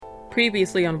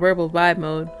previously on Verbal Vibe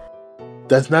Mode.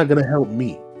 That's not gonna help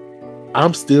me.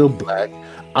 I'm still black.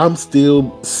 I'm still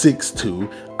 6'2".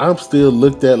 I'm still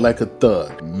looked at like a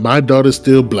thug. My daughter's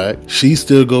still black. She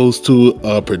still goes to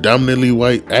a predominantly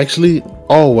white, actually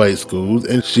all white schools,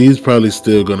 and she's probably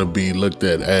still gonna be looked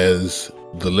at as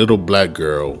the little black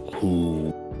girl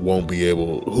who won't be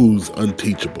able, who's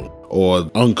unteachable or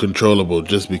uncontrollable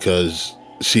just because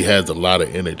she has a lot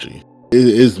of energy.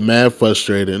 It's mad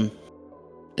frustrating.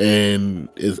 And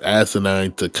it's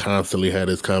asinine to constantly have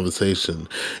this conversation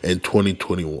in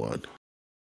 2021.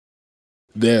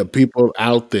 There are people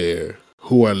out there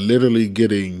who are literally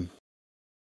getting,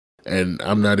 and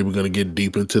I'm not even going to get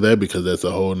deep into that because that's a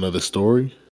whole nother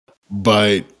story,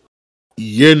 but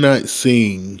you're not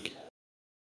seeing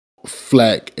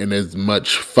flack and as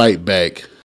much fight back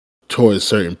towards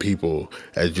certain people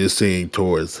as you're seeing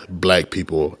towards black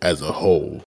people as a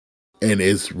whole. And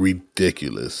it's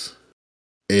ridiculous.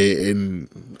 And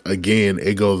again,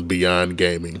 it goes beyond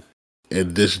gaming.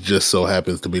 And this just so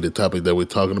happens to be the topic that we're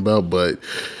talking about, but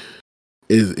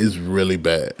it's really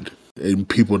bad. And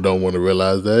people don't want to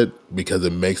realize that because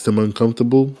it makes them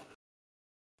uncomfortable.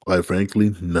 Quite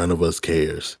frankly, none of us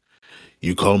cares.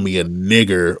 You call me a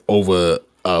nigger over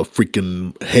a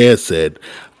freaking headset,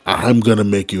 I'm going to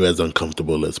make you as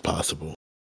uncomfortable as possible.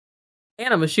 And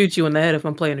I'm going to shoot you in the head if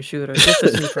I'm playing a shooter. Just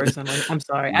as me personally. I'm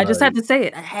sorry. I just had to say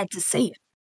it. I had to say it.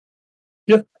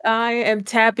 Yeah. I am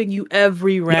tapping you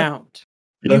every round.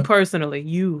 Yeah. You personally,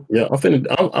 you. Yeah, I'm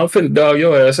finna dog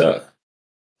your ass out.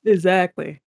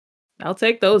 Exactly. I'll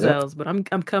take those L's, but I'm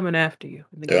coming after you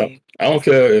in the game. I don't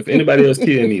care if anybody else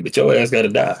kill me, but your ass gotta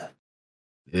die.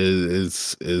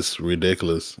 It's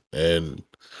ridiculous. And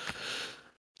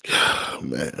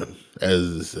man,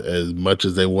 as much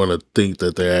as they want to think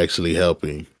that they're actually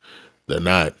helping, they're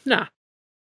not. Nah.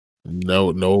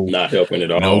 No, not helping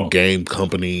at all. No game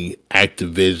company,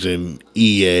 Activision,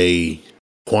 EA,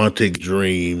 Quantic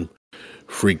Dream,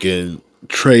 freaking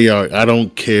Treyarch. I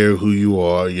don't care who you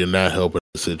are. You're not helping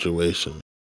the situation.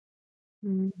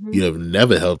 Mm-hmm. You have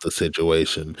never helped a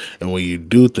situation, and when you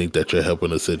do think that you're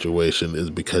helping a situation,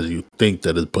 is because you think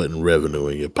that it's putting revenue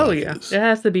in your pockets. Oh yeah, it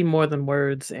has to be more than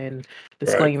words and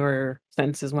disclaimer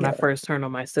sentences. When I first turn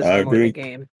on my system or the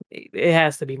game, it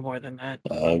has to be more than that.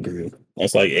 I agree.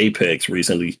 That's like Apex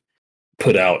recently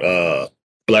put out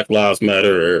Black Lives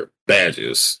Matter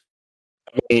badges.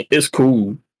 I mean, it's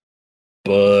cool,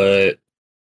 but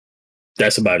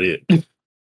that's about it.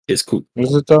 It's cool.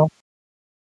 Is it though?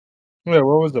 Yeah,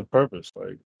 what was the purpose?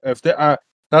 Like, if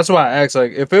that's why I asked.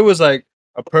 Like, if it was like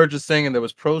a purchase thing and there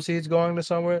was proceeds going to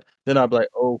somewhere, then I'd be like,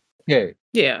 okay,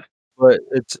 yeah. But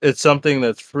it's something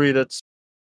that's free. That's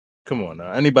come on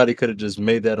now. Anybody could have just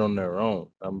made that on their own.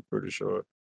 I'm pretty sure.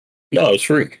 No, it's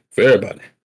free for everybody.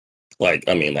 Like,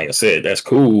 I mean, like I said, that's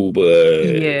cool, but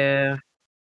yeah,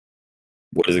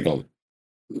 what is it going?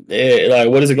 Yeah, like,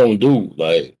 what is it going to do?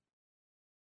 Like,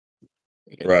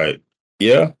 right?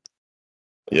 Yeah.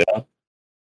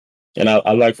 And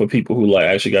I like for people who like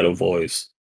actually got a voice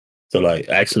to like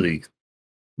actually,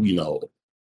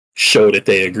 show that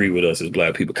they agree with us as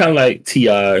black people. Kind of like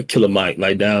T.I., Killer Mike,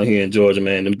 like down here in Georgia,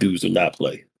 man, them dudes do not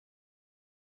play.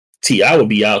 T.I. would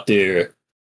be out there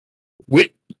with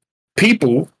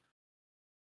people,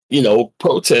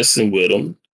 protesting with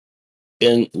them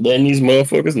and letting these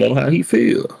motherfuckers know how he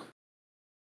feel.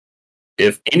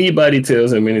 If anybody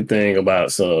tells him anything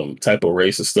about some type of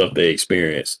racist stuff they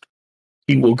experienced,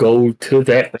 he will go to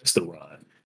that restaurant.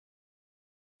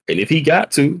 And if he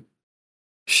got to,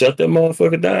 shut that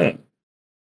motherfucker down.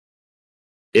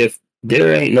 If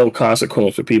there ain't no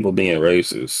consequence for people being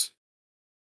racist,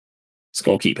 it's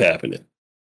going to keep happening.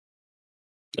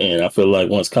 And I feel like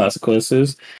once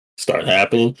consequences start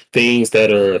happening, things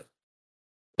that are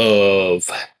of,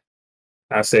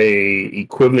 I say,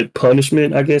 equivalent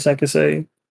punishment, I guess I could say,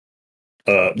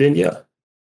 then yeah.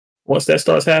 Once that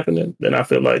starts happening, then I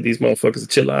feel like these motherfuckers will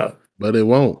chill out. But it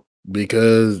won't,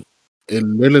 because it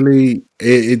literally,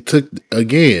 it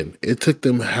took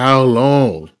them how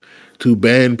long to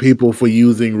ban people for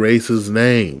using racist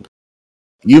names?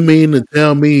 You mean to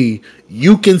tell me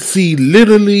you can see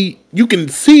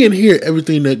and hear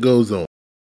everything that goes on?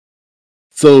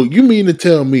 So you mean to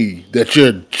tell me that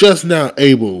you're just now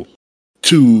able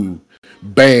to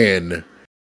ban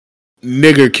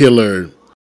Nigger Killer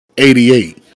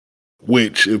 88?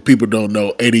 Which, if people don't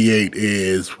know, 88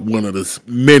 is one of the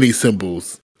many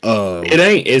symbols of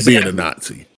being a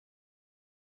Nazi.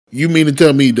 You mean to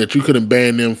tell me that you couldn't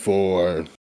ban them for,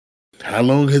 how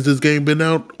long has this game been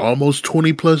out? Almost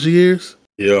 20 plus years?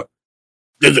 Yeah.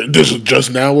 This is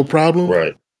just now a problem?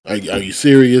 Right. Are you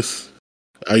serious?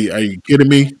 Are you kidding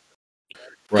me?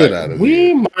 Get out of We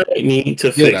here. might need to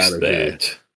Get fix out of here.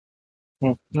 that.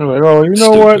 They're like, oh, you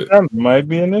know what? That might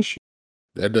be an issue.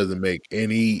 That doesn't make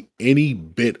any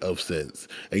bit of sense.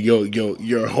 And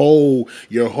your whole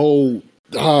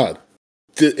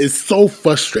it's so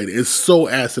frustrating. It's so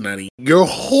asinine. Your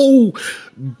whole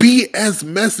BS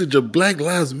message of Black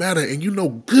Lives Matter, and you know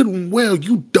good and well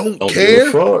you don't Don't care.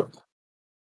 give a fuck.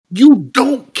 You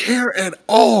don't care at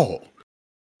all.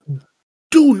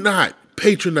 Do not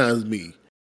patronize me.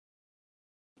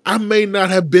 I may not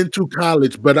have been to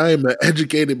college, but I am an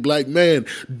educated black man.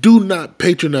 Do not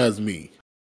patronize me.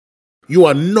 You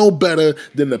are no better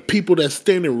than the people that's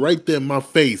standing right there in my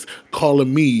face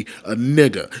calling me a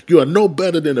nigga. You are no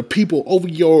better than the people over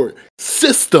your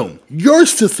system,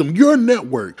 your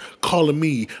network calling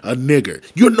me a nigger.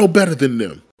 You're no better than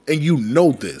them. And you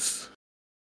know this.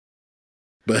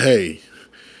 But hey,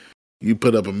 you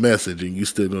put up a message and you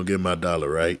still gonna get my dollar,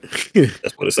 right?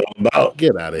 That's what it's all about.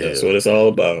 Get out of here. That's what it's all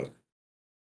about.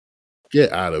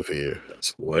 Get out of here.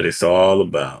 That's what it's all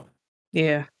about.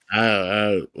 Yeah.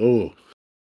 Oh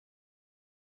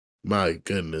my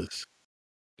goodness.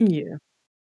 Yeah.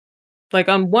 Like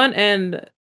on one end,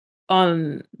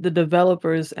 on the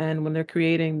developers end, when they're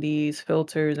creating these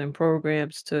filters and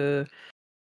programs to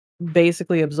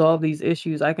basically absolve these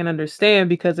issues, I can understand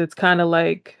because it's kind of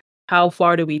like, how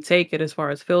far do we take it as far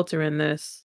as filtering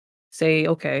this? Say,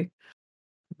 okay,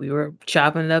 we were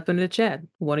chopping it up in the chat.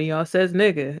 One of y'all says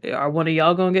nigga. Are one of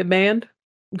y'all gonna get banned?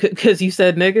 Because you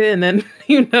said nigga, and then,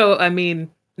 I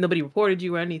mean, nobody reported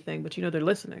you or anything, but they're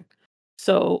listening.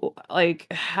 So, like,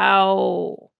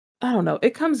 how, I don't know, it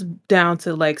comes down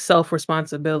to like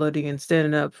self-responsibility and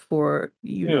standing up for,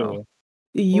 you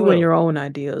and your own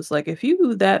ideas. Like, if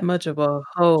you that much of a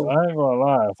hoe, I ain't gonna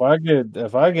lie.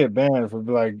 If I get banned for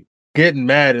like getting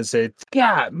mad and say,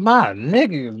 God, my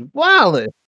nigga is wildin',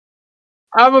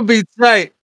 I'm gonna be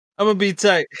tight.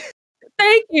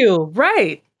 thank you.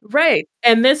 Right, right.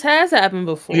 And this has happened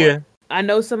before. Yeah. I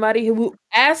know somebody who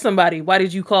asked somebody, why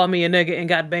did you call me a nigga, and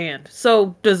got banned.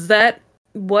 So does that,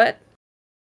 what?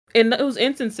 In those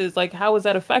instances, like, how is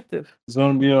that effective? It's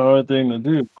gonna be a hard thing to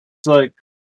do. It's like,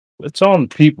 it's on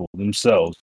people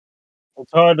themselves.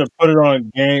 It's hard to put it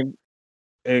on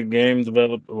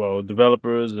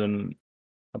developers and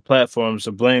platforms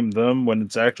to blame them when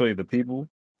it's actually the people.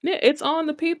 Yeah, it's on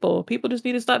the people. People just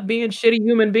need to stop being shitty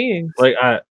human beings. Like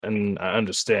I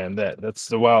understand that. That's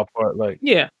the wild part. Like,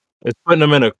 Yeah. it's putting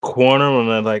them in a corner when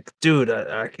they're like, dude,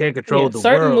 I can't control the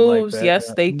certain world moves, like that.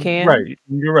 yes, they can. Right,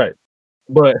 you're right.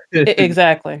 But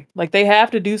Exactly. Like, they have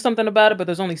to do something about it, but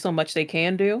there's only so much they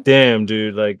can do. damn,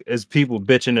 dude, like, it's people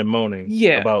bitching and moaning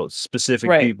about specific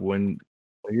people, and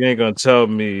you ain't gonna tell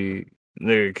me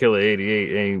nigga Killer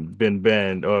 88 ain't been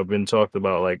banned or been talked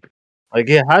about. Like,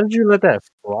 yeah, how did you let that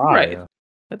fly? Right.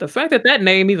 But the fact that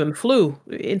name even flew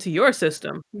into your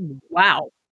system, wow.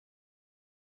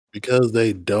 Because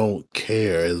they don't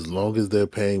care. As long as they're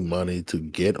paying money to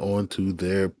get onto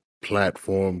their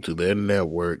platform, to their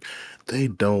network, they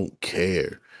don't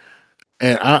care.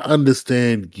 And I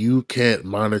understand you can't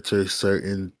monitor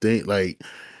certain things. Like,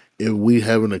 if we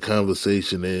having a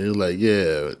conversation and it's like,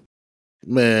 yeah,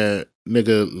 man,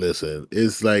 nigga, listen,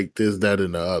 it's like this, that,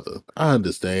 and the other. I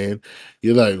understand.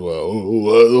 You're like, well,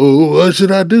 what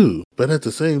should I do? But at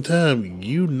the same time,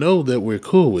 you know that we're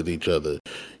cool with each other.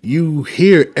 You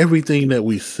hear everything that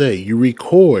we say. You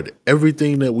record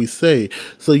everything that we say.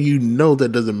 So you know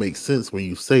that doesn't make sense when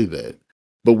you say that.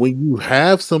 But when you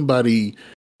have somebody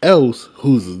else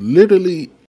who's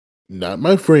literally not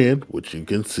my friend, which you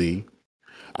can see,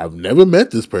 I've never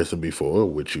met this person before,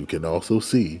 which you can also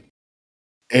see,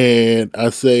 and I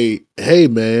say, hey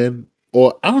man,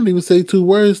 or I don't even say 2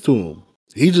 words to him.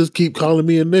 He just keep calling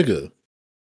me a nigga.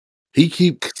 He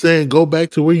keep saying, go back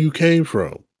to where you came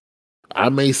from. I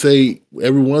may say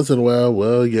every once in a while,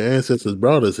 well, your ancestors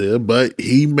brought us here, but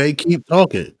he may keep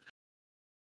talking.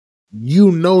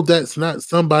 You know that's not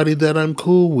somebody that I'm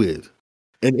cool with.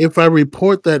 And if I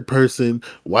report that person,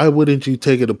 why wouldn't you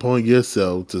take it upon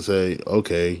yourself to say,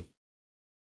 okay,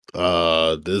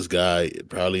 this guy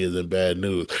probably isn't bad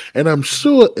news. And I'm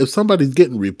sure if somebody's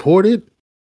getting reported,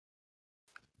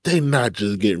 they're not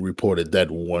just getting reported that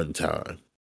one time.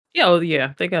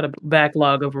 Yeah, they got a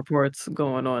backlog of reports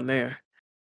going on there.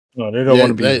 No, they don't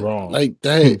want to be wrong. Like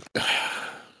that.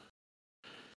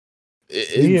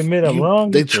 You admit I'm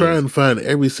wrong. They try and find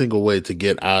every single way to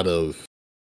get out of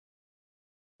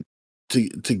to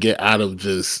get out of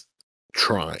just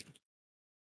trying.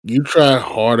 You try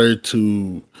harder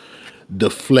to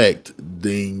deflect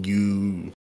than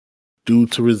you do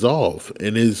to resolve,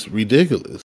 and it's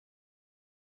ridiculous.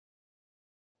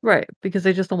 Right, because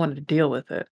they just don't want to deal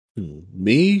with it.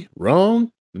 Me?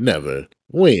 Wrong? Never.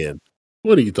 When?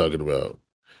 What are you talking about?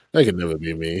 That could never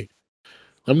be me.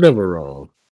 I'm never wrong.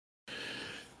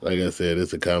 Like I said,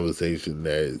 it's a conversation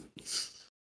that's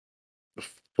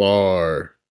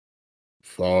far,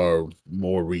 far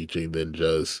more reaching than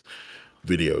just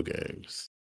video games.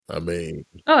 I mean,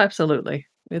 Oh, absolutely.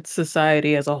 It's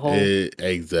society as a whole.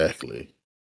 exactly.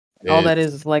 All that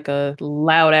It's is like a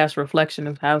loud ass reflection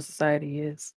of how society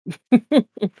is.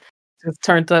 Just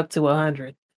turned up to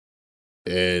 100.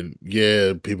 and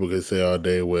yeah, people can say all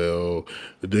day, well,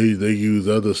 they use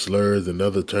other slurs and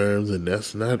other terms, and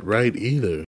that's not right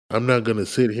either. I'm not gonna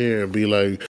sit here and be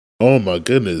like, oh my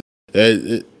goodness,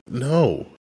 no,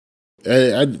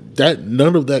 that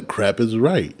none of that crap is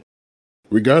right,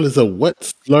 regardless of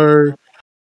what slur.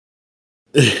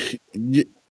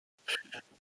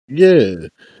 Yeah,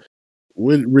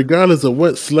 regardless of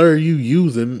what slur you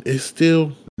using, it's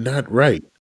still not right.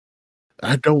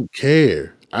 I don't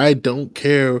care. I don't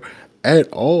care at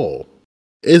all.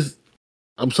 It's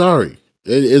I'm sorry.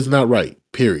 It's not right.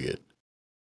 Period.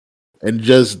 And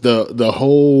just the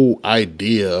whole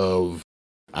idea of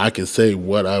I can say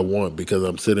what I want because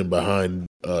I'm sitting behind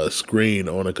a screen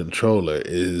on a controller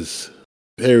is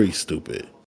very stupid.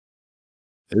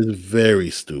 It's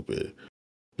very stupid.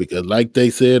 Because like they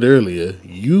said earlier,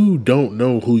 you don't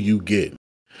know who you get.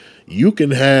 You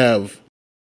can have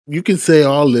you can say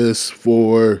all this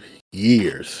for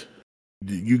years.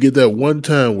 You get that one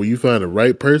time where you find the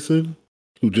right person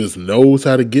who just knows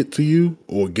how to get to you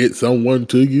or get someone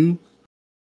to you,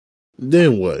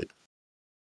 then what?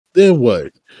 Then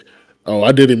what? Oh,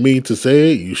 I didn't mean to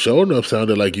say it. You sure enough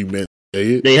sounded like you meant to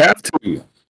say it. They have to.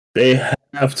 They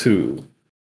have to.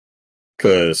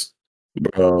 Because,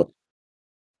 bro,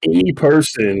 any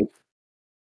person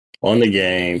on the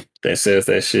game that says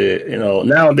that shit,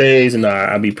 nowadays,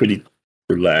 I be pretty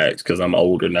relaxed because I'm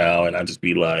older now, and I just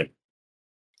be like,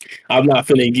 I'm not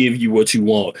finna give you what you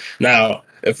want. Now,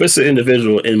 if it's an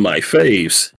individual in my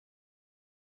face,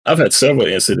 I've had several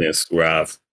incidents where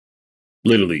I've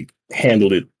literally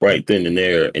handled it right then and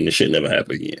there, and the shit never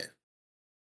happened again.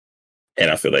 And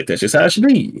I feel like that's just how it should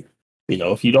be.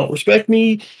 If you don't respect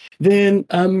me, then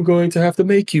I'm going to have to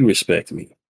make you respect me.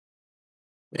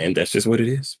 And that's just what it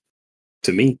is.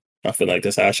 To me, I feel like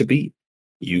that's how it should be.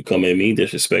 You come at me,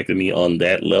 disrespecting me on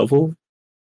that level,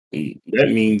 that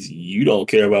means you don't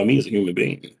care about me as a human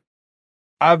being.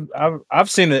 I've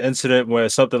seen an incident where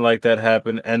something like that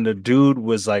happened, and the dude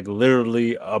was like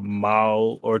literally a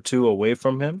mile or two away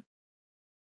from him,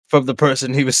 from the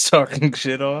person he was talking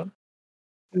shit on.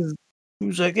 He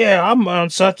was like, "Yeah, I'm on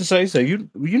such and such." He said,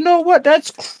 "You know what?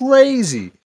 That's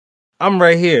crazy. I'm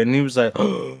right here." And he was like,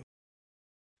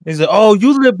 "He said, oh,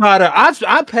 you live by there.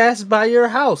 I passed by your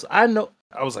house. I know."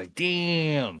 I was like,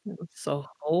 "Damn." It's a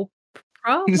whole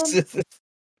problem.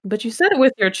 But you said it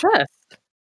with your chest.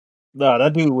 No,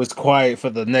 that dude was quiet for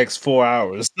the next 4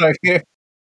 hours. Like,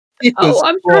 oh,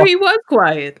 I'm sure he was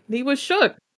quiet. He was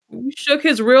shook. You shook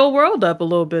his real world up a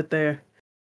little bit there.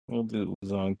 That dude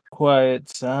was on quiet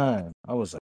time. I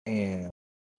was like, damn.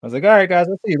 I was like, all right, guys,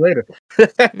 I'll see you later.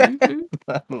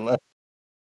 Mm-hmm.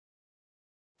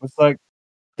 It's like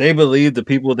they believe the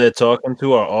people they're talking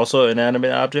to are also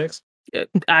inanimate objects.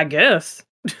 I guess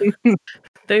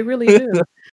they really do.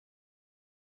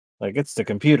 Like it's the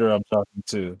computer I'm talking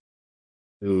to.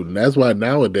 Dude, and that's why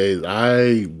nowadays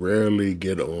I rarely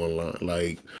get online.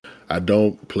 Like, I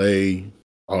don't play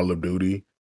Call of Duty.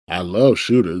 I love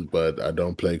shooters, but I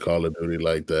don't play Call of Duty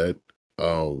like that.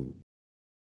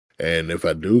 And if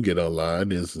I do get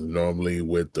online, it's normally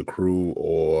with the crew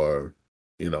or,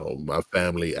 my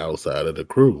family outside of the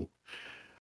crew.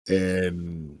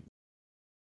 And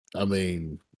I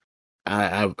mean,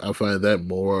 I find that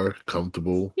more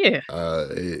comfortable. Yeah.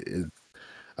 It's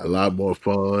a lot more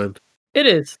fun. It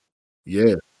is.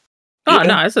 Yeah. Oh,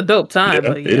 no, it's a dope time,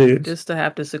 but it is. just to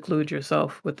have to seclude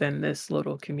yourself within this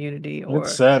little community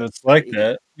It's sad it's like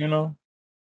that,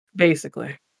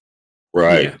 basically.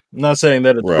 Right. Yeah. I'm not saying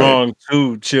that it's wrong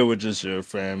to chill with just your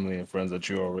family and friends that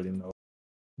you already know,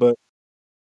 but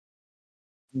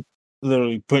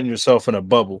literally putting yourself in a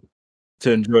bubble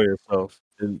to enjoy yourself.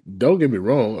 And don't get me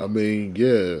wrong, I mean,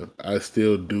 yeah, I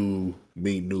still do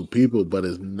meet new people, but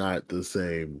it's not the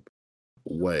same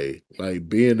way. Like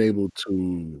being able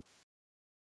to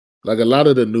like a lot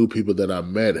of the new people that I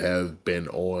met have been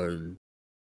on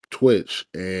Twitch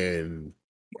and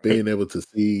being able to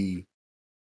see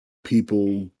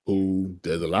people who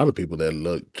there's a lot of people that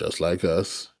look just like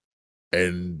us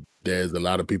and there's a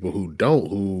lot of people who don't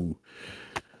who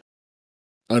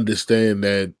understand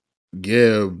that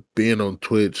yeah, being on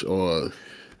Twitch or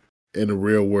in the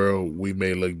real world, we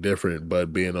may look different,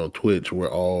 but being on Twitch,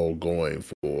 we're all going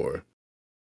for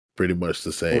pretty much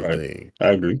the same thing. I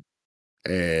agree.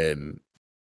 And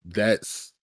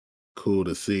that's cool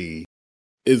to see.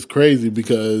 It's crazy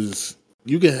because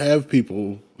you can have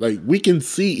people, like, we can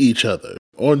see each other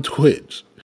on Twitch,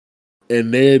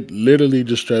 and they're literally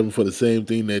just striving for the same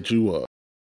thing that you are.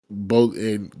 Both,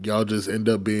 and y'all just end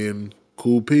up being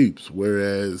cool peeps.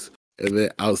 Whereas, and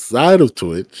then outside of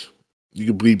Twitch, you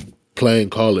could be playing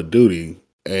Call of Duty,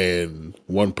 and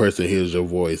one person hears your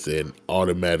voice and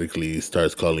automatically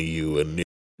starts calling you a new.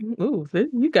 Ooh,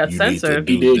 you got censored.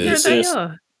 He did get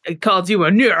censored. It called you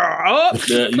a new. Oh,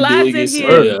 classic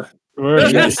here.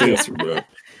 You get censored, bro.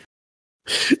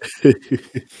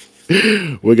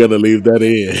 We're gonna leave that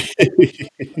in.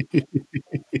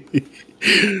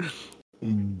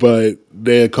 But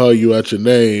they'll call you out your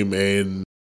name, and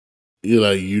you're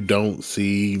like, you don't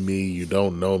see me, you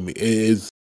don't know me.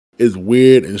 It's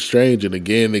weird and strange. And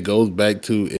again, it goes back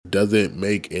to, it doesn't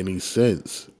make any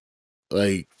sense.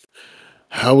 Like,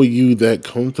 how are you that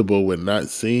comfortable with not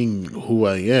seeing who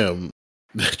I am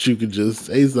that you could just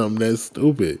say something that's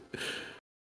stupid?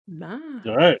 Nah.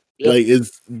 All right. Like,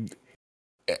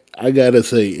 I gotta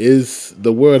say,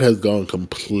 the world has gone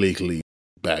completely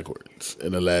backwards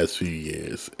in the last few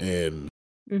years, and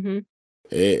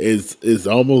it's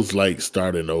almost like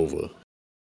starting over,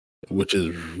 which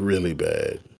is really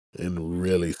bad and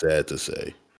really sad to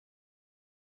say.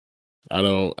 I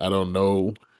don't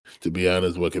know, to be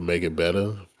honest, what can make it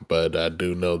better, but I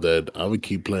do know that I'm gonna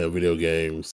keep playing video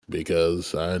games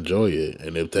because I enjoy it,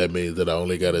 and if that means that I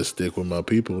only gotta stick with my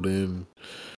people, then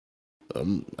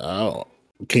I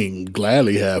can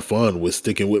gladly have fun with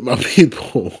sticking with my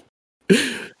people.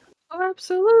 Oh,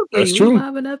 absolutely. That's true. We're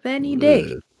mobbing up any day.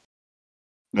 Yeah.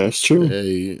 That's true.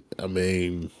 Hey, I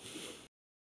mean,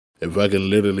 if I can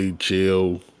literally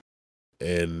chill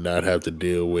and not have to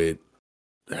deal with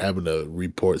having to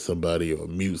report somebody or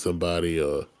mute somebody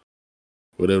or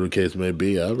whatever the case may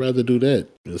be, I'd rather do that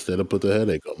instead of put the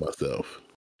headache on myself.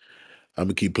 I'm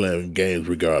gonna keep playing games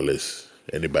regardless.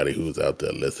 Anybody who's out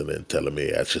there listening, telling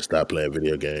me I should stop playing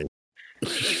video games.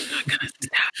 You're not gonna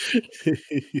stop.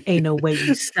 Ain't no way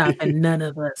you stopping none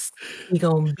of us. We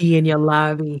gonna be in your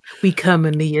lobby. We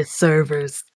coming to your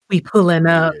servers. We pulling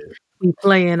up. Yeah. We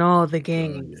playing all the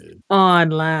games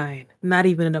online. Not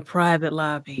even in a private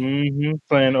lobby.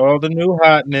 Playing all the new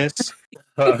hotness.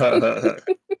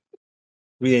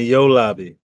 We in your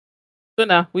lobby. But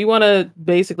no, we want to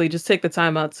basically just take the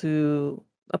time out to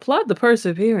applaud the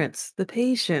perseverance, the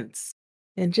patience,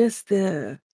 and just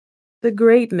the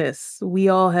greatness we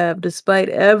all have, despite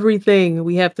everything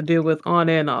we have to deal with on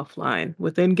and offline,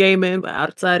 within gaming,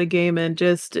 outside of gaming.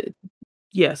 Just,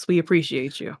 yes, we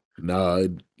appreciate you. No,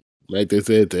 like they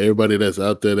said, to everybody that's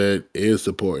out there that is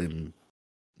supporting,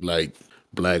 like,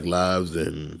 Black lives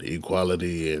and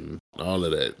equality and all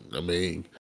of that, I mean,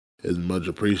 it's much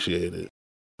appreciated.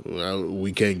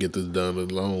 We can't get this done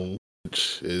alone,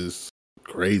 which is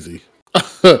crazy.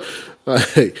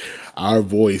 Like, our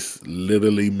voice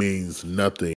literally means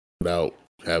nothing without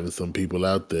having some people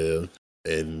out there,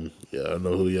 and I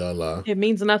know who y'all are. It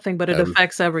means nothing, but it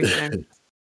affects everything.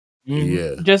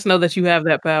 Yeah, just know that you have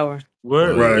that power.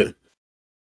 Right.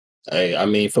 Hey, I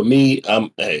mean, for me,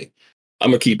 I'm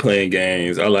gonna keep playing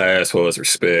games. All I ask for is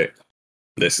respect.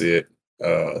 That's it.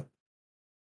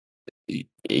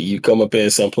 You come up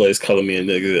in someplace calling me a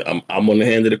nigga, I'm gonna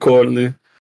handle it accordingly.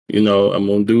 You know, I'm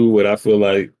gonna do what I feel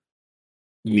like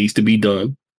needs to be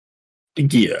done.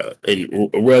 Yeah, and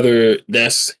whether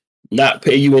that's not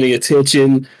pay you any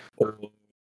attention, or,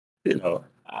 you know,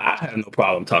 I have no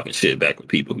problem talking shit back with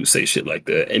people who say shit like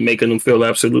that and making them feel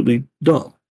absolutely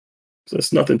dumb. So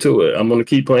there's nothing to it. I'm gonna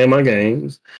keep playing my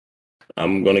games.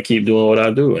 I'm gonna keep doing what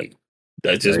I do, and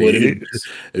that's just what it is.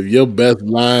 If your best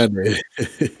line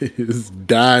is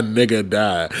 "die, nigga,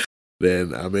 die,"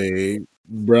 then I mean,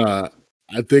 bruh,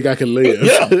 I think I can live.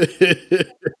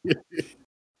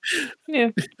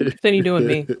 Yeah, continue doing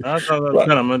me. I thought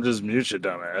I'm gonna just mute your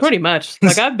dumbass. Pretty much.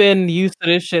 Like, I've been used to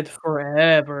this shit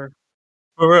forever.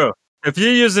 For real. If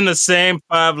you're using the same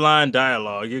 5-line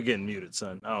dialogue, you're getting muted,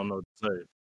 son. I don't know what to say.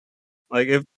 Like,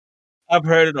 if I've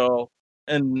heard it all,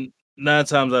 and 9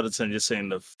 times out of 10, you're saying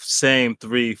the same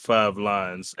 3-5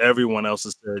 lines everyone else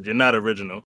has said. You're not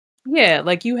original. Yeah,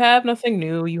 like, you have nothing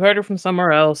new. You heard it from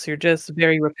somewhere else. You're just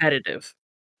very repetitive.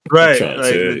 Right.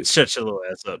 Like, shut your little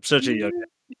ass up. Shut your young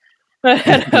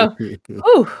ass.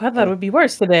 Oh, I thought it would be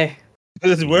worse today.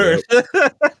 It's worse.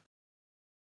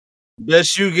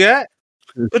 Best you got?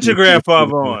 Put your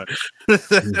grandfather on.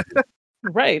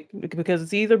 Right, because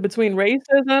it's either between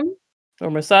racism Or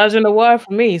massaging the wire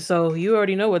for me, so you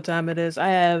already know what time it is. I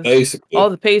have all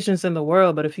the patience in the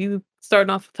world, but if you starting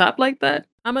off the top like that,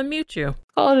 Imma mute you.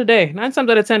 Call it a day. 9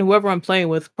 times out of 10, whoever I'm playing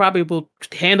with probably will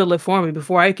handle it for me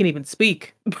before I can even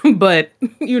speak. But,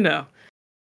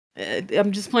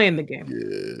 I'm just playing the game.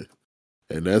 Yeah.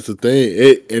 And that's the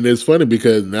thing. And it's funny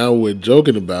because now we're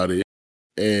joking about it,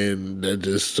 and that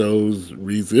just shows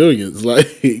resilience.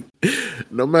 Like,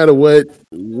 no matter what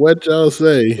y'all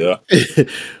say,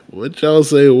 what y'all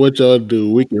say or what y'all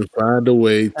do, we can find a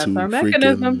way That's to our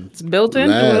mechanism. It's built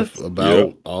into laugh us.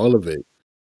 about all of it.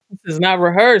 This is not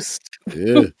rehearsed.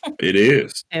 Yeah. It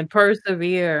is. And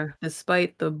persevere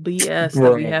despite the BS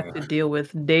that we have to deal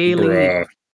with daily. Bruh.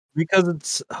 Because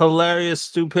it's hilarious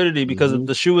stupidity. Because if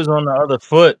the shoe was on the other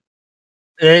foot,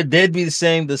 they'd be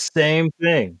saying the same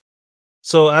thing.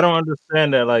 So I don't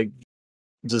understand that. Like,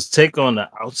 just take on the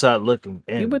outside looking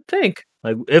in. You would think.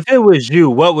 Like, if it was you,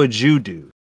 what would you do?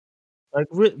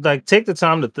 Like take the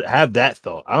time to have that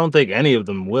thought. I don't think any of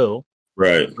them will.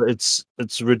 Right. But it's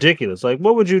ridiculous. Like,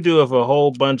 what would you do if a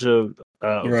whole bunch of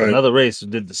another race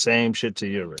did the same shit to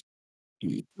your race?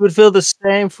 You would feel the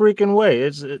same freaking way.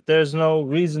 There's no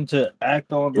reason to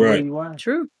act all the way you act.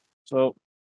 True. So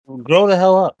grow the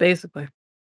hell up. Basically.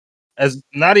 As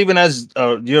not even as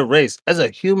your race, as a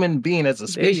human being, as a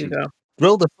species. There you go.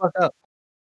 Grow the fuck up.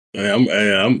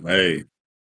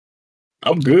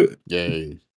 I'm good.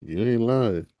 Yay. You ain't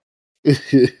lying.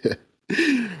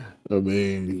 I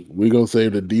mean, we're gonna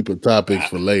save the deeper topics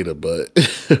for later, but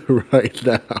right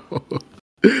now.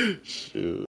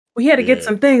 Shoot. We had to get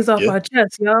some things off our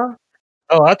chest, y'all.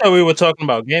 Oh, I thought we were talking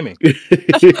about gaming.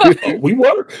 We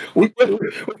were.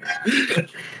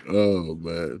 Oh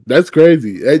man, that's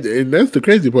crazy, and that's the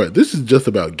crazy part. This is just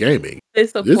about gaming.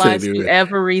 This applies to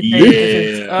everything.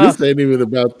 Yeah, this ain't even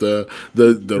about the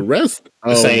rest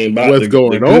of what's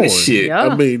going on. Shit.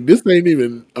 I mean, this ain't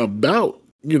even about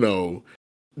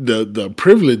the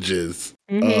privileges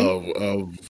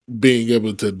of being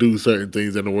able to do certain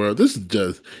things in the world. This is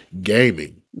just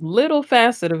gaming. Little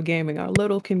facet of gaming, our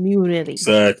little community.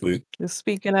 Exactly. Just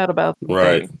speaking out about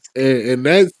right. And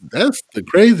that's the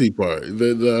crazy part.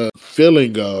 The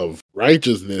feeling of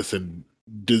righteousness and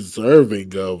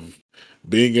deserving of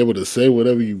being able to say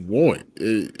whatever you want.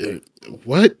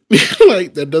 What?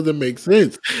 Like, that doesn't make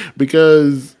sense,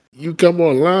 because you come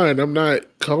online, I'm not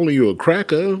calling you a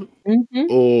cracker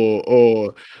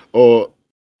or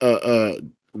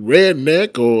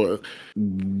redneck or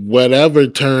whatever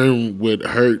term would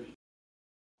hurt.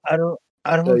 I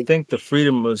don't think the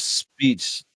freedom of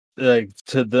speech, like,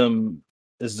 to them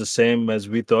is the same as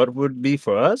we thought it would be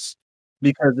for us.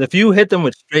 Because if you hit them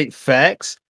with straight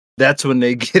facts, that's when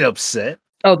they get upset.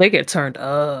 Oh, they get turned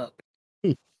up.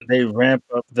 They ramp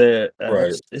up their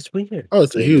right. It's weird. Oh,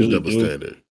 it's a huge double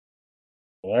standard.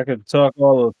 Well, I could talk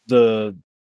all of the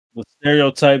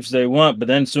stereotypes they want, but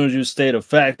then as soon as you state a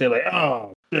fact, they're like,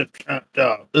 "Oh,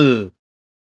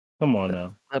 come on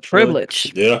now." A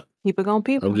privilege. Yeah. Keep it going,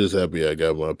 people. I'm just happy I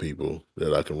got my people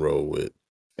that I can roll with.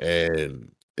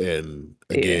 And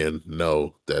again,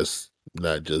 no, that's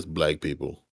not just black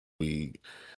people. We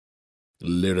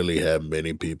literally have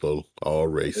many people, all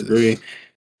races. Agree.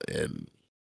 And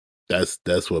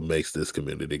that's what makes this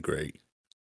community great.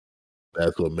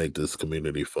 That's what makes this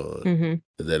community fun.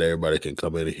 Is that everybody can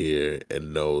come in here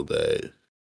and know that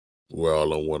we're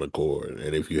all on one accord.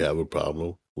 And if you have a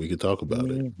problem, we can talk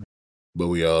about it. But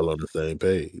we all on the same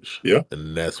page. Yeah.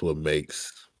 And that's what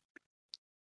makes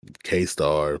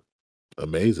K-Star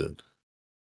amazing.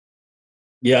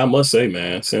 Yeah, I must say,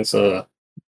 man, since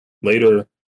later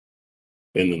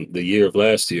in the year of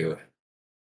last year,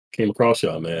 came across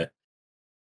y'all, man.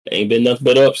 Ain't been nothing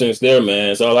but up since there, man.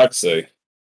 That's all I can say.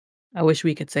 I wish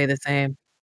we could say the same.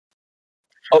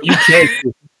 Oh, you can't.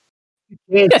 You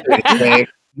can't say the same.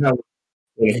 No.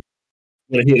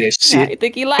 Want to hear that shit? I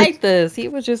think he liked us. He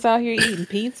was just out here eating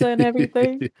pizza and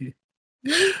everything.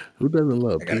 Who doesn't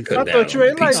love pizza? I thought you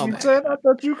ain't like me, son. I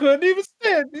thought you couldn't even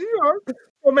stand it. You are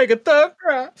gonna make a thug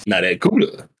cry. Now that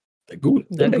Gouda. The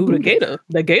Gouda Gator.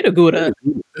 The Gator Gouda.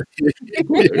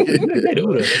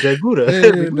 The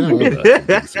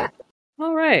Gouda.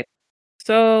 All right.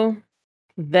 So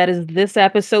that is this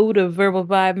episode of Verbal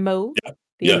Vibe Mode. At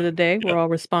the end of the day, we're all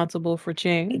responsible for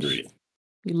change. Agreed.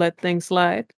 You let things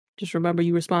slide. Just remember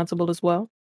you're responsible as well.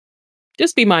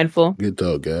 Just be mindful. Good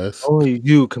talk, guys. Only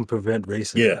you can prevent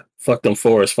racism. Yeah. Fuck them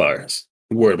forest fires.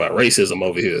 We're worried about racism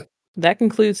over here. That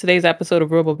concludes today's episode of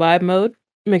Verbal Vibe Mode.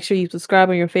 Make sure you subscribe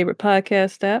on your favorite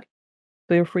podcast app.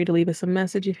 Feel free to leave us a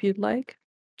message if you'd like.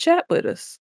 Chat with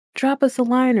us. Drop us a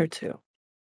line or two.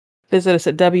 Visit us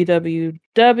at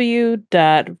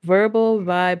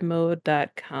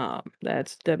www.verbalvibemode.com.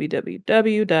 That's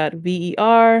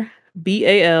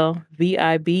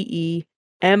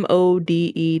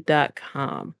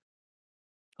www.verbalvibemode.com.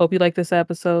 Hope you like this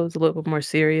episode. It's a little bit more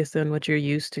serious than what you're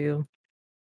used to.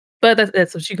 But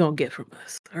that's what you're going to get from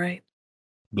us, all right?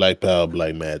 Black power,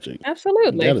 black magic.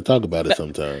 Absolutely. You got to talk about it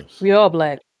sometimes. We all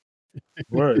black.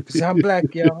 Word, because I'm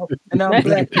black, y'all. And I'm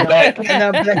black, y'all. And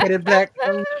I'm blacker than black.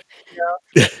 And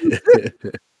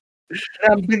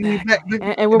I'm black.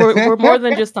 And we're more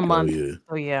than just a month.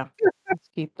 Oh, yeah. So, yeah. Let's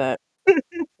keep that.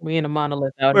 We in a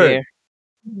monolith out here.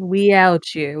 We out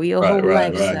here. We a whole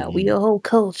lifestyle. We a whole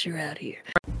culture out here.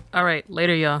 All right.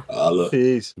 Later, y'all.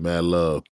 Peace. Mad love.